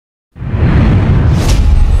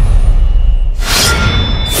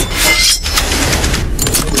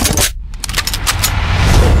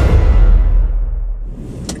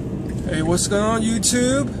what's going on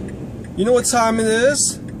YouTube? You know what time it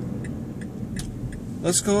is?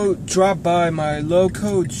 Let's go drop by my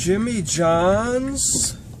local Jimmy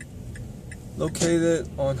John's, located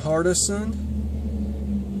on Hardison.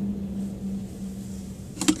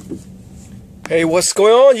 Hey, what's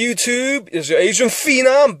going on YouTube? It's your Asian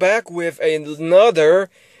Phenom back with another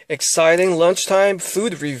exciting lunchtime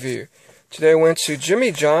food review. Today I went to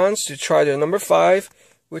Jimmy John's to try their number 5,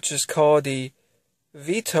 which is called the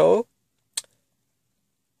Vito.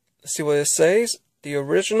 Let's see what it says. The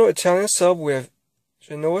original Italian sub with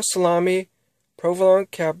Genoa salami, provolone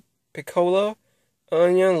capicola,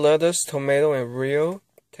 onion, lettuce, tomato, and real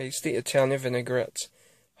tasty Italian vinaigrettes.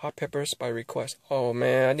 Hot peppers by request. Oh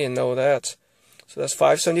man, I didn't know that. So that's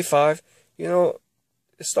 $5.75. You know,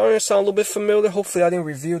 it's starting to sound a little bit familiar. Hopefully I didn't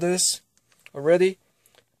review this already.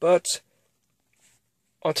 But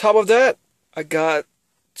on top of that, I got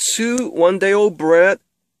 2 one-day-old bread,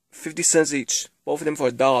 50 cents each. Both of them for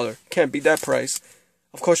 $1. Can't beat that price.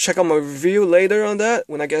 Of course, check out my review later on that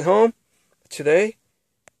when I get home. Today,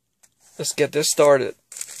 let's get this started.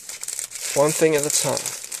 One thing at a time.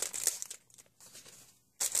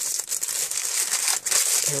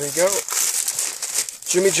 Here we go.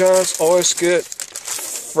 Jimmy John's, always good.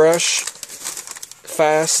 Fresh,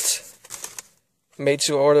 fast, made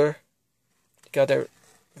to order. Got that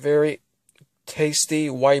very tasty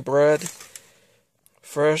white bread.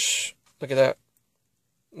 Fresh. Look at that.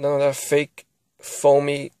 None of that fake,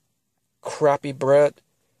 foamy, crappy bread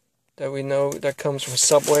that we know that comes from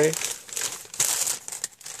Subway.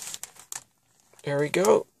 There we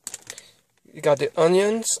go. You got the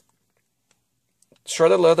onions,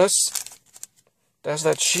 shredded lettuce. That's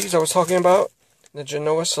that cheese I was talking about. The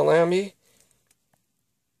Genoa salami.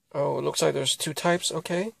 Oh, it looks like there's 2 types.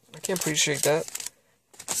 Okay, I can appreciate that.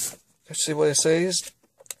 Let's see what it says.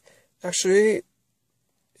 Actually,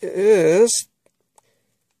 it is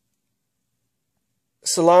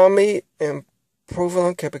salami and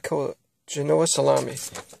provolone capicola. Genoa salami.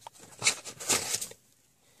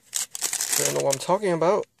 Don't know what I'm talking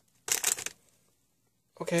about.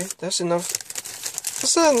 Okay, that's enough.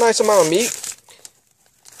 That's a nice amount of meat.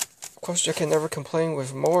 Of course, you can never complain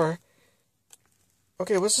with more.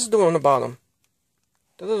 Okay, what's this doing on the bottom?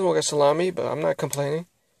 That doesn't look like salami, but I'm not complaining.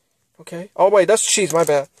 Okay. Oh wait, that's cheese. My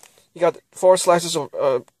bad. You got 4 slices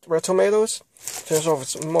of red tomatoes. Finish off with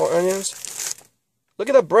some more onions. Look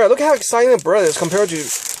at that bread. Look how exciting the bread is compared to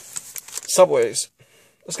Subway's.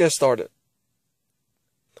 Let's get started.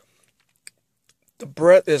 The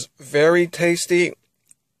bread is very tasty,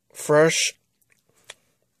 fresh.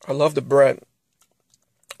 I love the bread.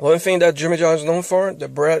 One thing that Jimmy John's is known for, the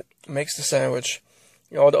bread makes the sandwich.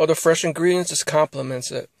 You know, all the other fresh ingredients just complements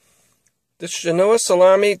it. This Genoa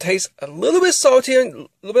salami tastes a little bit salty, a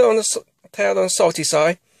little bit on the tad on the salty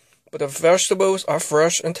side, but the vegetables are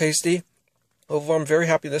fresh and tasty. Overall, I'm very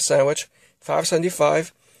happy with this sandwich.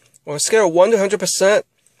 $5.75. On a scale of 1 to 100%,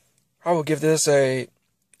 I will give this a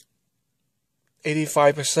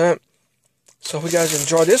 85%. So if you guys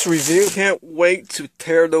enjoy this review, can't wait to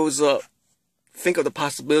tear those up. Think of the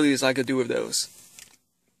possibilities I could do with those.